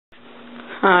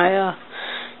Hi,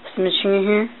 it's Michigan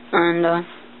here, and,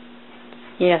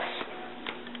 yes,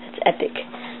 it's epic.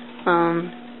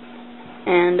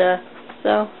 So,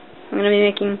 I'm gonna be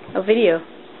making a video.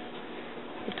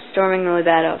 It's storming really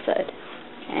bad outside,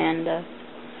 and,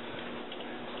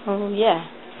 oh yeah,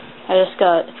 I just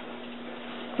got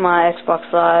my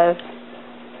Xbox Live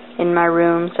in my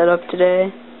room set up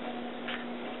today,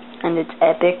 and it's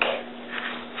epic.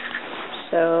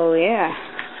 So, yeah.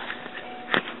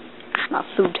 My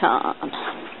futon.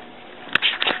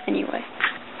 Anyway.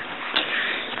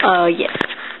 Yes.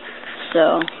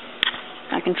 So,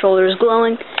 my controller is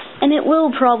glowing, and it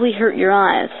will probably hurt your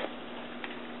eyes.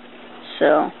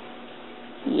 So,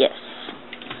 yes.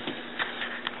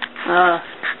 I'll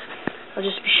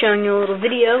just be showing you a little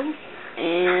video,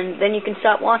 and then you can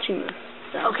stop watching this.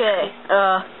 So. Okay,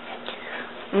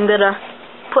 I'm gonna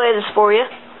play this for you,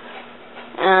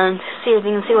 and see if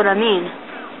you can see what I mean.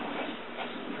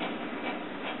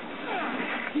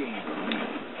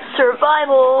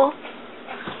 Survival.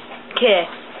 Okay,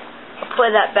 I'll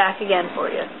play that back again for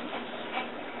you.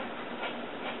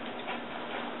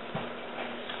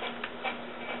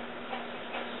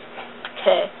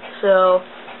 Okay, so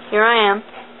here I am.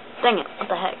 Dang it, what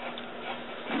the heck?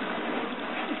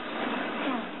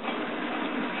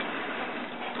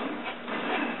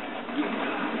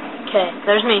 Okay,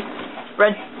 there's me.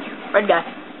 Red guy.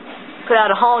 Put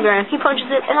out a hologram. He punches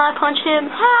it, and I punch him.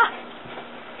 Ha!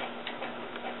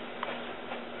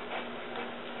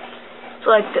 It's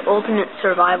like the ultimate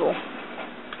survival.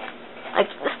 Like,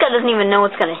 this guy doesn't even know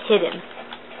what's gonna hit him.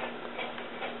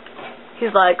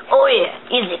 He's like, oh yeah,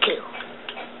 easy kill.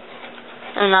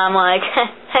 And I'm like,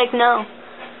 heck no.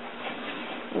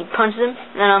 And he punches him,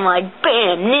 and I'm like,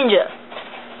 bam, ninja.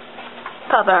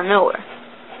 Pop out of nowhere.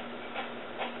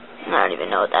 I don't even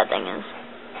know what that thing is.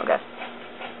 Okay.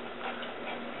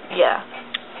 Yeah.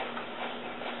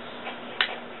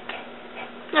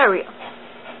 There we go.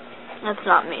 That's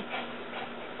not me.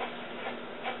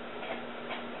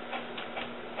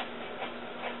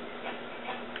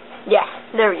 Yeah,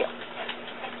 there we go.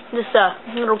 Just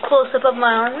a little close-up of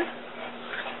my armor.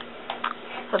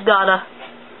 I've got a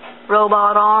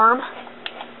robot arm.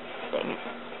 Dang it.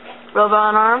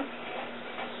 Robot arm.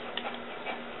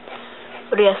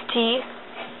 ODST.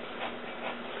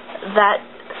 That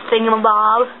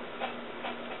thingamabob.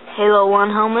 Halo 1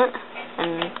 helmet.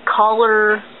 And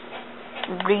collar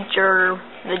breacher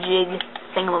the jig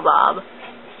thingamabob.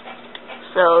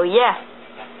 So, yeah.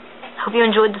 Hope you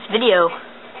enjoyed this video.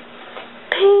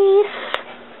 Peace.